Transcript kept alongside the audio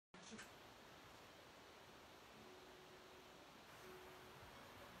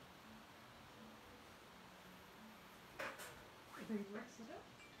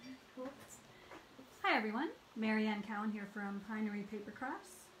Cool. Hi everyone, Marianne Cowan here from Pinery Paper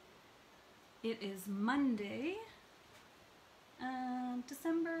Crafts. It is Monday,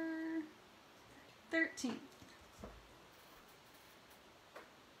 December 13th.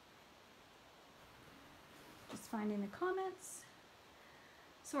 Just finding the comments.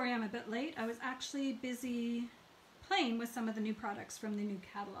 Sorry I'm a bit late. I was actually busy playing with some of the new products from the new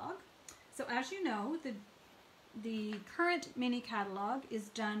catalog. So as you know, the current mini catalog is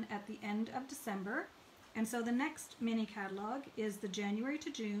done at the end of December, and so the next mini catalog is the January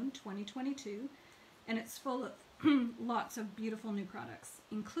to June 2022, and it's full of lots of beautiful new products,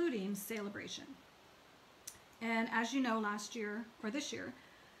 including Celebration. And as you know, last year, or this year,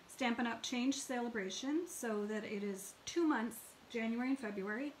 Stampin' Up! Changed Celebration so that it is 2 months, January and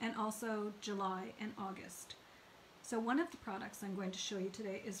February, and also July and August. So one of the products I'm going to show you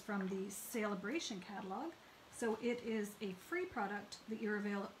today is from the Celebration catalog. So it is a free product that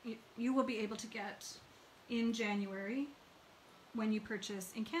you will be able to get in January. When you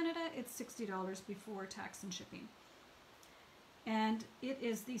purchase in Canada, it's $60 before tax and shipping. And it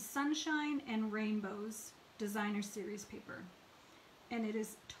is the Sunshine and Rainbows Designer Series paper. And it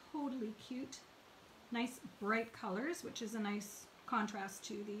is totally cute. Nice bright colors, which is a nice contrast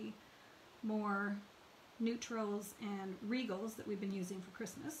to the more neutrals and regals that we've been using for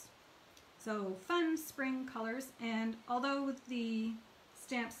Christmas. So fun spring colors, and although the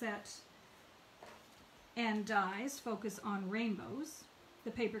stamp set and dies focus on rainbows, the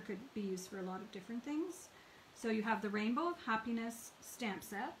paper could be used for a lot of different things. So you have the Rainbow of Happiness stamp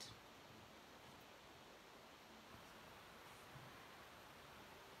set.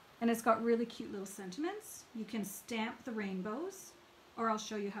 And it's got really cute little sentiments. You can stamp the rainbows, or I'll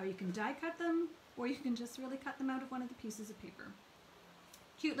show you how you can die cut them, or you can just really cut them out of one of the pieces of paper.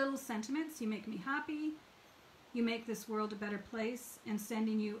 Cute little sentiments. You make me happy, you make this world a better place, and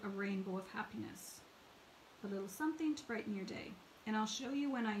sending you a rainbow of happiness. A little something to brighten your day. And I'll show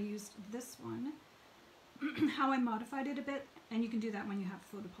you when I used this one, how I modified it a bit, and you can do that when you have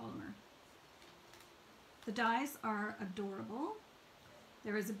photopolymer. The dies are adorable.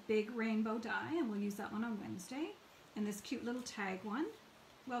 There is a big rainbow die, and we'll use that one on Wednesday. And this cute little tag one.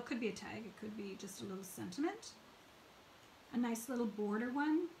 Well, it could be a tag, it could be just a little sentiment. A nice little border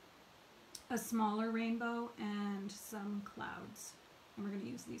one, a smaller rainbow, and some clouds. And we're going to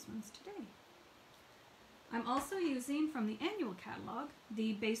use these ones today. I'm also using from the annual catalog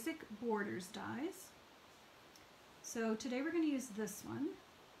the basic borders dies. So today we're going to use this one.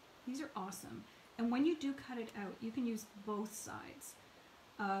 These are awesome. And when you do cut it out, you can use both sides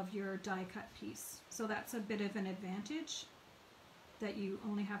of your die cut piece. So that's a bit of an advantage, that you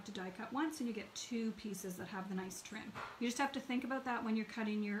only have to die cut once and you get 2 pieces that have the nice trim. You just have to think about that when you're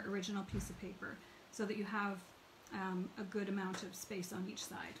cutting your original piece of paper so that you have a good amount of space on each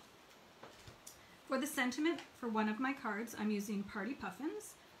side. For the sentiment for one of my cards, I'm using Party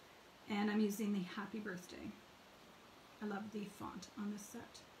Puffins, and I'm using the Happy Birthday. I love the font on this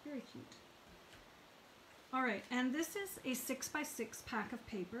set. Very cute. Alright, and this is a 6x6 pack of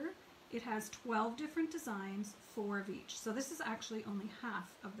paper. It has 12 different designs, 4 of each. So this is actually only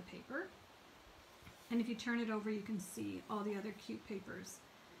half of the paper. And if you turn it over, you can see all the other cute papers.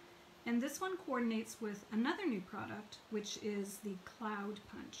 And this one coordinates with another new product, which is the Cloud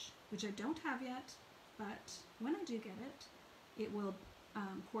Punch, which I don't have yet, but when I do get it, it will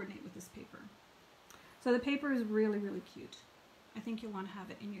coordinate with this paper. So the paper is really, really cute. I think you'll want to have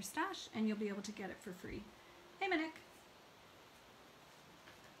it in your stash, and you'll be able to get it for free. Hey, Minik!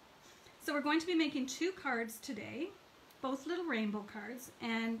 So we're going to be making 2 cards today, both little rainbow cards,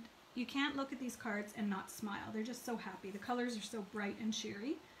 and you can't look at these cards and not smile. They're just so happy. The colors are so bright and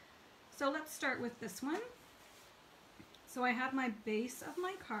cheery. So let's start with this one. So I have my base of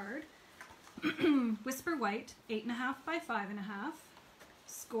my card, Whisper White, 8.5 by 5.5,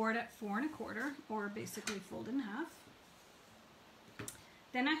 scored at 4 1/4, or basically folded in half.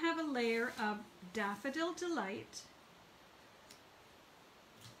 Then I have a layer of Daffodil Delight,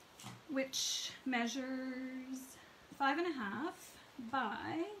 which measures 5.5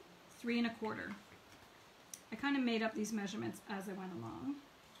 by 3 1/4. I kind of made up these measurements as I went along.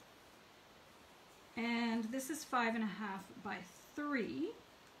 And this is 5.5 by 3.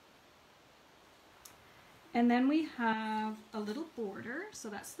 And then we have a little border, so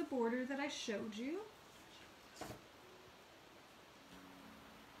that's the border that I showed you.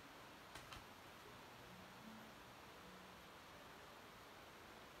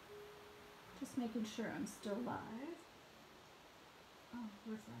 Just making sure I'm still live. Oh,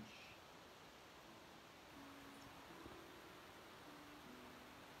 refresh.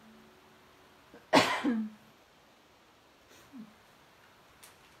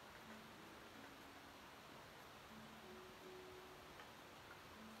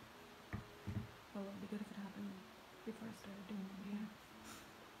 Oh, it'd be good if it happened before I started doing it. Yeah.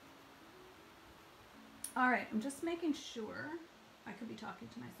 All right, I'm just making sure. I could be talking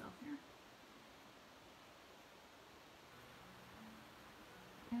to myself here.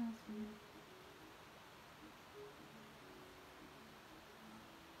 Yeah, that's fine.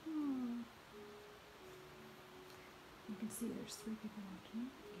 You can see there's 3 people watching.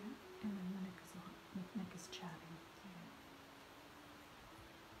 Yeah. And then Nick is on. Nick is chatting. Yeah.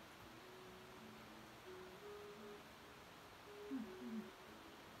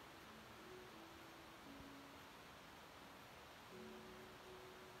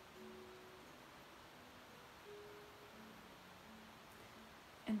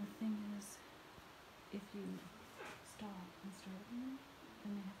 And the thing is, if you stop and start again,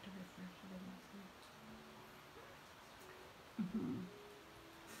 then they have to refresh it again.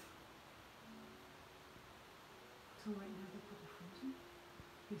 So right now they're probably frozen.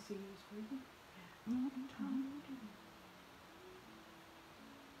 You see it's frozen? Yeah. No, don't tell me.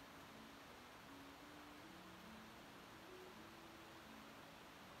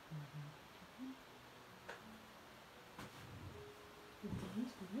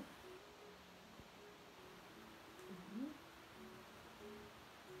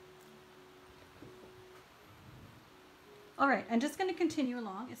 All right, I'm just going to continue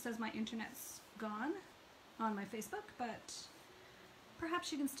along. It says my internet's gone on my Facebook, but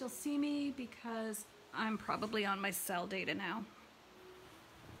perhaps you can still see me because I'm probably on my cell data now.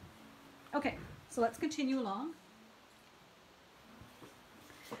 Okay, so let's continue along.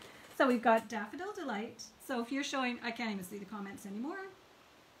 So we've got Daffodil Delight. So if you're showing, I can't even see the comments anymore.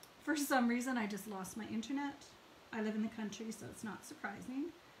 For some reason, I just lost my internet. I live in the country, so it's not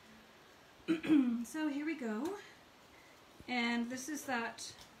surprising. So here we go. And this is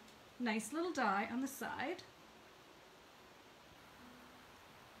that nice little die on the side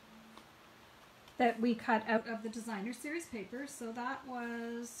that we cut out of the Designer Series paper. So that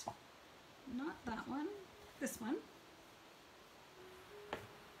was not that one, this one.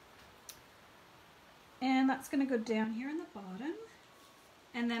 And that's going to go down here in the bottom.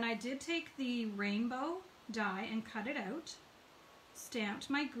 And then I did take the rainbow die and cut it out, stamped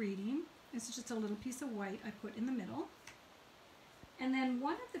my greeting. This is just a little piece of white I put in the middle. And then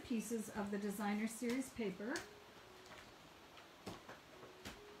one of the pieces of the Designer Series paper,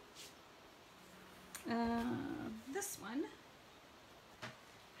 this one,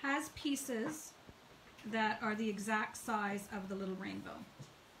 has pieces that are the exact size of the little rainbow.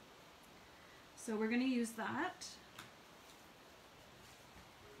 So we're going to use that.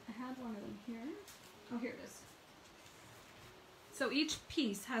 I had one of them here. Oh, here it is. So each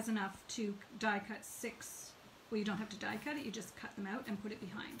piece has enough to die cut 6. Well, you don't have to die cut it, you just cut them out and put it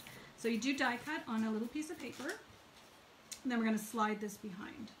behind. So you do die cut on a little piece of paper, and then we're going to slide this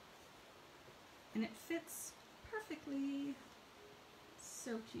behind. And it fits perfectly.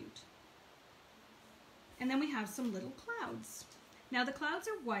 So cute. And then we have some little clouds. Now the clouds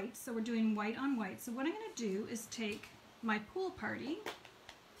are white, so we're doing white on white. So what I'm going to do is take my pool party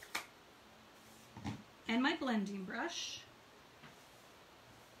and my blending brush,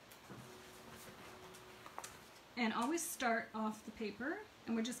 and always start off the paper,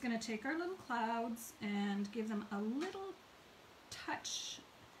 and we're just going to take our little clouds and give them a little touch,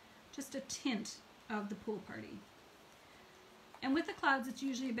 just a tint of the pool party. And with the clouds, it's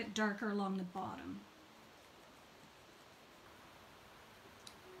usually a bit darker along the bottom.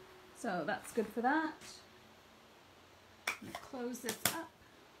 So that's good for that. I'm going to close this up.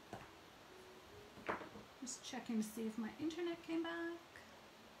 Just checking to see if my internet came back.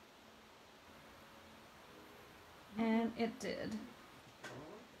 And it did.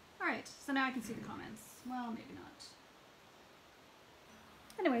 Alright, so now I can see the comments. Well, maybe not.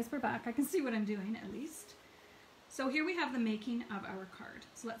 Anyways, we're back. I can see what I'm doing, at least. So here we have the making of our card.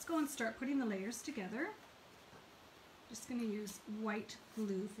 So let's go and start putting the layers together. Just going to use white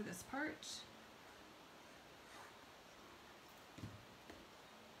glue for this part.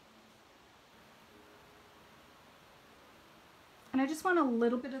 And I just want a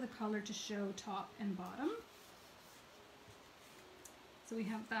little bit of the color to show top and bottom. So we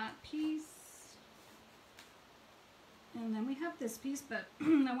have that piece, and then we have this piece, but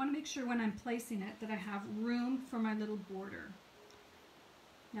I want to make sure when I'm placing it that I have room for my little border.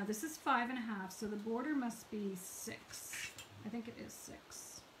 Now this is 5.5, so the border must be 6. I think it is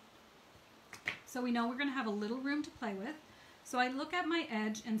 6. So we know we're going to have a little room to play with. So I look at my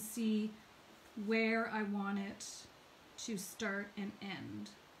edge and see where I want it to start and end.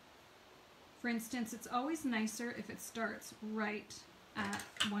 For instance, it's always nicer if it starts right at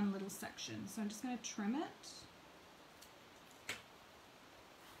one little section. So I'm just going to trim it.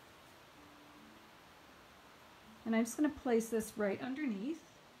 And I'm just going to place this right underneath.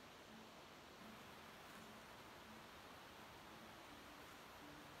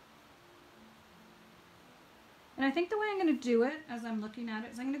 And I think the way I'm going to do it, as I'm looking at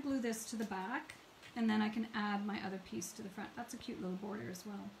it, is I'm going to glue this to the back, and then I can add my other piece to the front. That's a cute little border as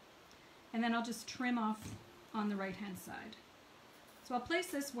well. And then I'll just trim off on the right-hand side. So I'll place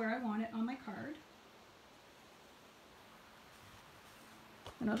this where I want it on my card.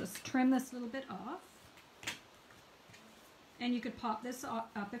 And I'll just trim this little bit off. And you could pop this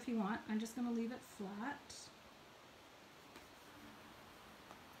up if you want. I'm just going to leave it flat.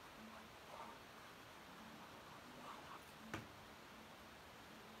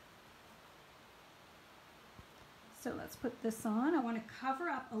 So let's put this on. I want to cover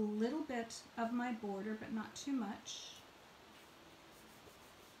up a little bit of my border, but not too much.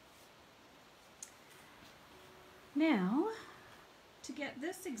 Now, to get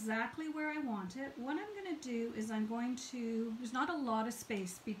this exactly where I want it, what I'm going to do is there's not a lot of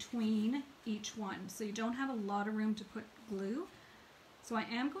space between each one, so you don't have a lot of room to put glue. So I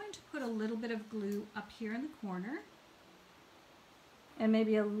am going to put a little bit of glue up here in the corner, and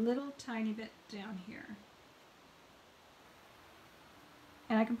maybe a little tiny bit down here.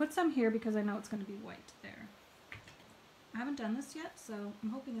 And I can put some here because I know it's going to be white there. I haven't done this yet, so I'm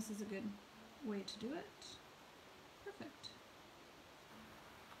hoping this is a good way to do it. Perfect.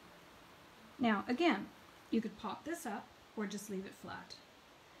 Now, again, you could pop this up or just leave it flat.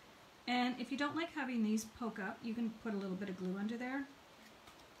 And if you don't like having these poke up, you can put a little bit of glue under there.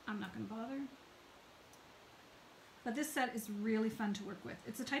 I'm not going to bother. But this set is really fun to work with.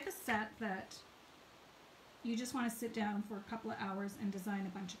 It's a type of set that you just want to sit down for a couple of hours and design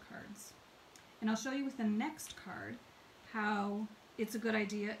a bunch of cards. And I'll show you with the next card how it's a good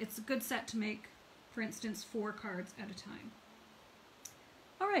idea. It's a good set to make, for instance, 4 cards at a time.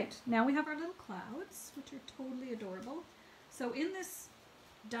 All right, now we have our little clouds, which are totally adorable. So in this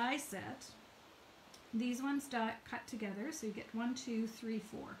die set, these ones cut together, so you get 1, 2, 3,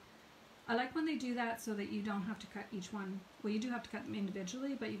 4. I like when they do that so that you don't have to cut each one. Well, you do have to cut them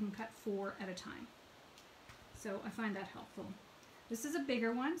individually, but you can cut 4 at a time. So I find that helpful. This is a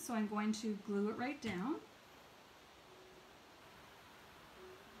bigger one, so I'm going to glue it right down.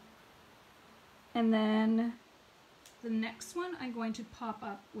 And then the next one I'm going to pop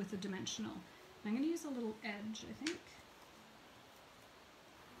up with a dimensional. I'm going to use a little edge, I think.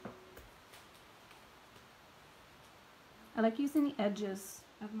 I like using the edges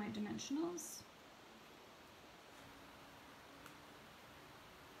of my dimensionals.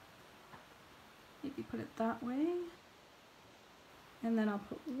 Maybe put it that way. And then I'll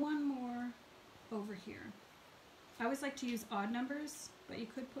put one more over here. I always like to use odd numbers, but you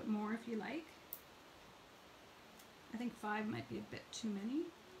could put more if you like. I think 5 might be a bit too many.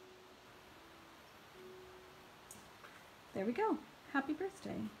 There we go. Happy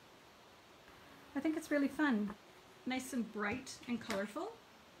birthday. I think it's really fun. Nice and bright and colorful.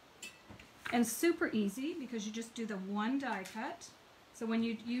 And super easy because you just do the one die cut. So when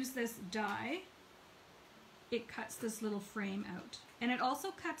you use this die, it cuts this little frame out. And it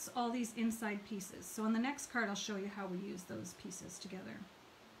also cuts all these inside pieces. So on the next card, I'll show you how we use those pieces together.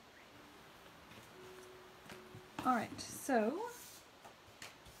 All right, so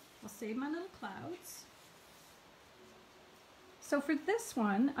I'll save my little clouds. So for this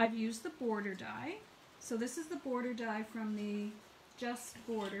one, I've used the border die. So this is the border die from the Just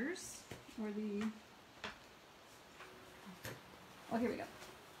Borders, or the, oh, here we go.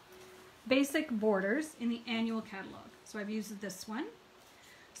 Basic Borders in the annual catalog. So I've used this one.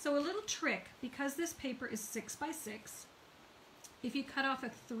 So a little trick, because this paper is 6 by 6, if you cut off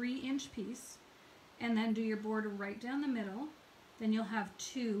a 3-inch piece and then do your border right down the middle, then you'll have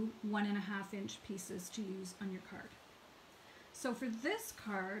 2 1.5-inch pieces to use on your card. So for this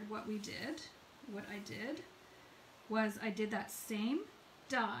card, what I did was I did that same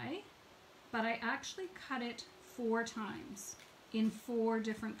die, but I actually cut it 4 times in 4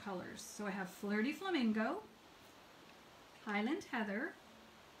 different colors. So I have Flirty Flamingo, Highland Heather,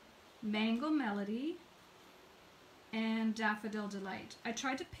 Mango Melody, and Daffodil Delight. I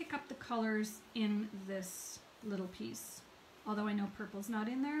tried to pick up the colors in this little piece, although I know purple's not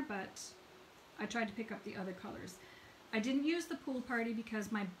in there, but I tried to pick up the other colors. I didn't use the Pool Party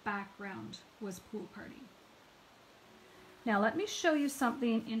because my background was Pool Party. Now let me show you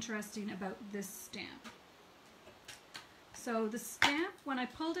something interesting about this stamp. So the stamp, when I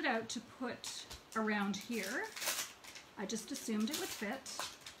pulled it out to put around here, I just assumed it would fit.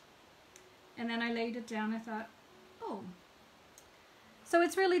 And then I laid it down, I thought, so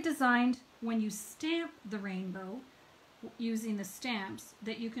it's really designed when you stamp the rainbow using the stamps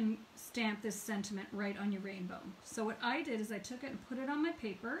that you can stamp this sentiment right on your rainbow. So what I did is I took it and put it on my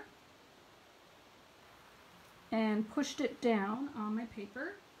paper and pushed it down on my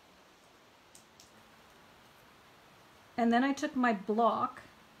paper. And then I took my block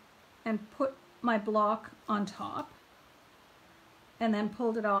and put my block on top and then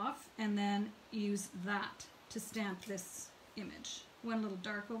pulled it off and then used that to stamp this image. Went a little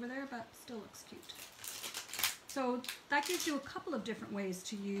dark over there, but still looks cute. So that gives you a couple of different ways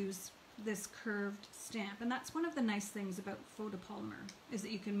to use this curved stamp, and that's one of the nice things about photopolymer, is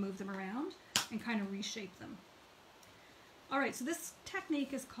that you can move them around and kind of reshape them. Alright, so this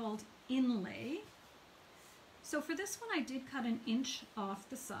technique is called inlay. So for this one I did cut 1 inch off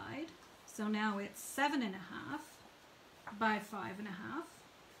the side, so now it's 7.5 by 5.5.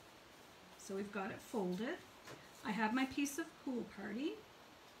 So we've got it folded. I have my piece of Pool Party,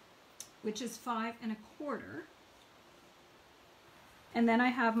 which is 5 1/4. And then I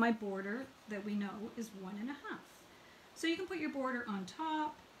have my border that we know is 1.5. So you can put your border on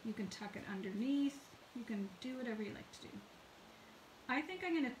top, you can tuck it underneath, you can do whatever you like to do. I think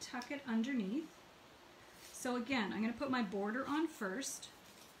I'm going to tuck it underneath. So again, I'm going to put my border on first,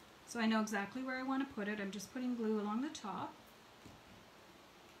 so I know exactly where I want to put it. I'm just putting glue along the top.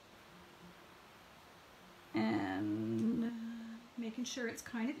 And making sure it's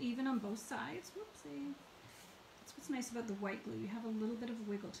kind of even on both sides. Whoopsie. That's what's nice about the white glue. You have a little bit of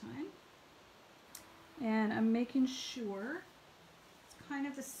wiggle time. And I'm making sure it's kind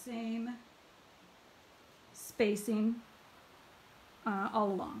of the same spacing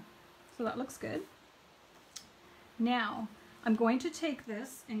all along. So that looks good. Now, I'm going to take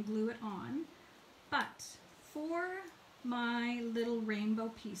this and glue it on, but for my little rainbow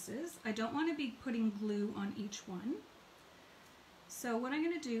pieces, I don't want to be putting glue on each one. So what I'm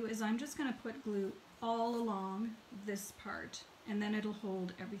going to do is I'm just going to put glue all along this part, and then it'll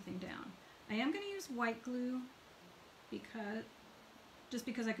hold everything down. I am going to use white glue just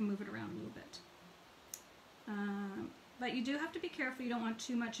because I can move it around a little bit. But you do have to be careful. You don't want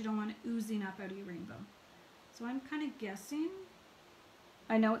too much. You don't want it oozing up out of your rainbow. So I'm kind of guessing.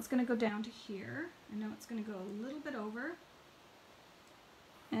 I know it's going to go down to here. I know it's going to go a little bit over.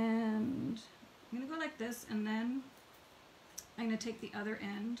 And I'm going to go like this, and then I'm going to take the other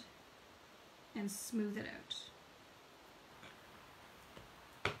end and smooth it out.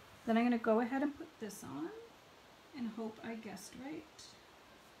 Then I'm going to go ahead and put this on and hope I guessed right.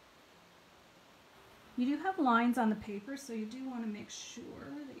 You do have lines on the paper, so you do want to make sure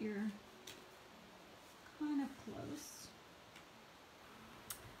that you're kind of close.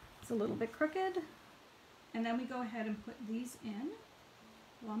 It's a little bit crooked. And then we go ahead and put these in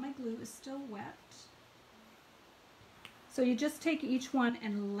while my glue is still wet. So you just take each one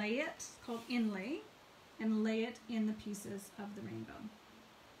and lay it, it's called inlay, and lay it in the pieces of the rainbow.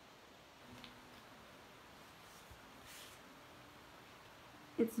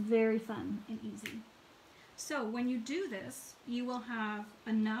 It's very fun and easy. So when you do this, you will have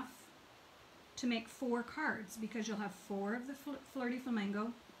enough to make 4 cards, because you'll have 4 of the Flirty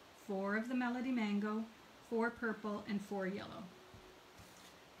Flamingo, 4 of the Melody Mango, 4 purple, and 4 yellow.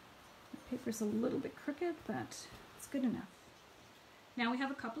 The paper's a little bit crooked, but it's good enough. Now we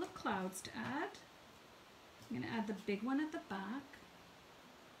have a couple of clouds to add. I'm going to add the big one at the back,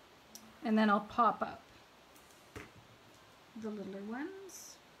 and then I'll pop up the littler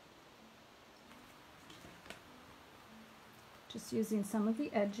ones. Just using some of the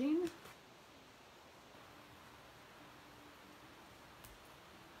edging.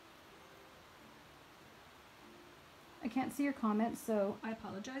 I can't see your comments, so I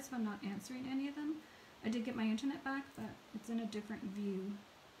apologize if I'm not answering any of them. I did get my internet back, but it's in a different view.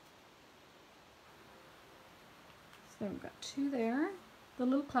 So we've got 2 there. The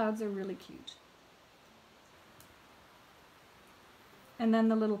little clouds are really cute. And then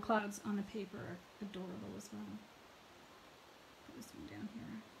the little clouds on the paper are adorable as well. Put this one down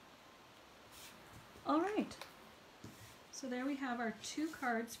here. All right. So there we have our 2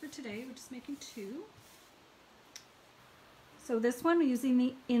 cards for today. We're just making 2. So this one, we're using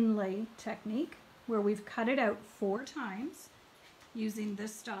the inlay technique, where we've cut it out 4 times using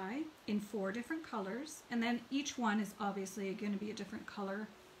this die in 4 different colors, and then each one is obviously going to be a different color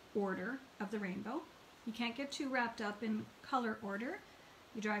order of the rainbow. You can't get too wrapped up in color order.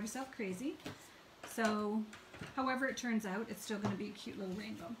 You drive yourself crazy. So however it turns out, it's still going to be a cute little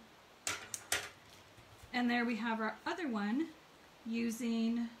rainbow. And there we have our other one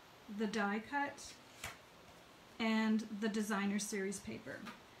using the die cut and the designer series paper.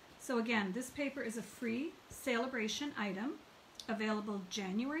 So again, this paper is a free celebration item available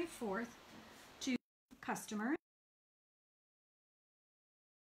January 4th to customers.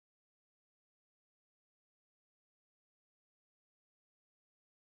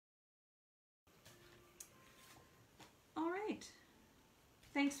 right.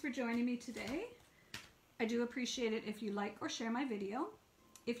 Thanks for joining me today. I do appreciate it if you like or share my video.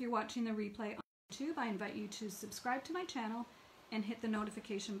 If you're watching the replay on YouTube, I invite you to subscribe to my channel and hit the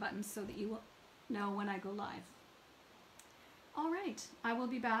notification button so that you will know when I go live. All right, I will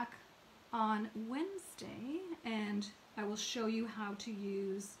be back on Wednesday and I will show you how to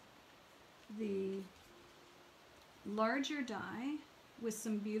use the larger die with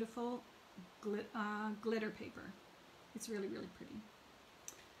some beautiful glitter paper. It's really, really pretty.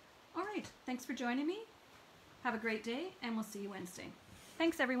 All right, thanks for joining me. Have a great day, and we'll see you Wednesday.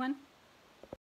 Thanks, everyone.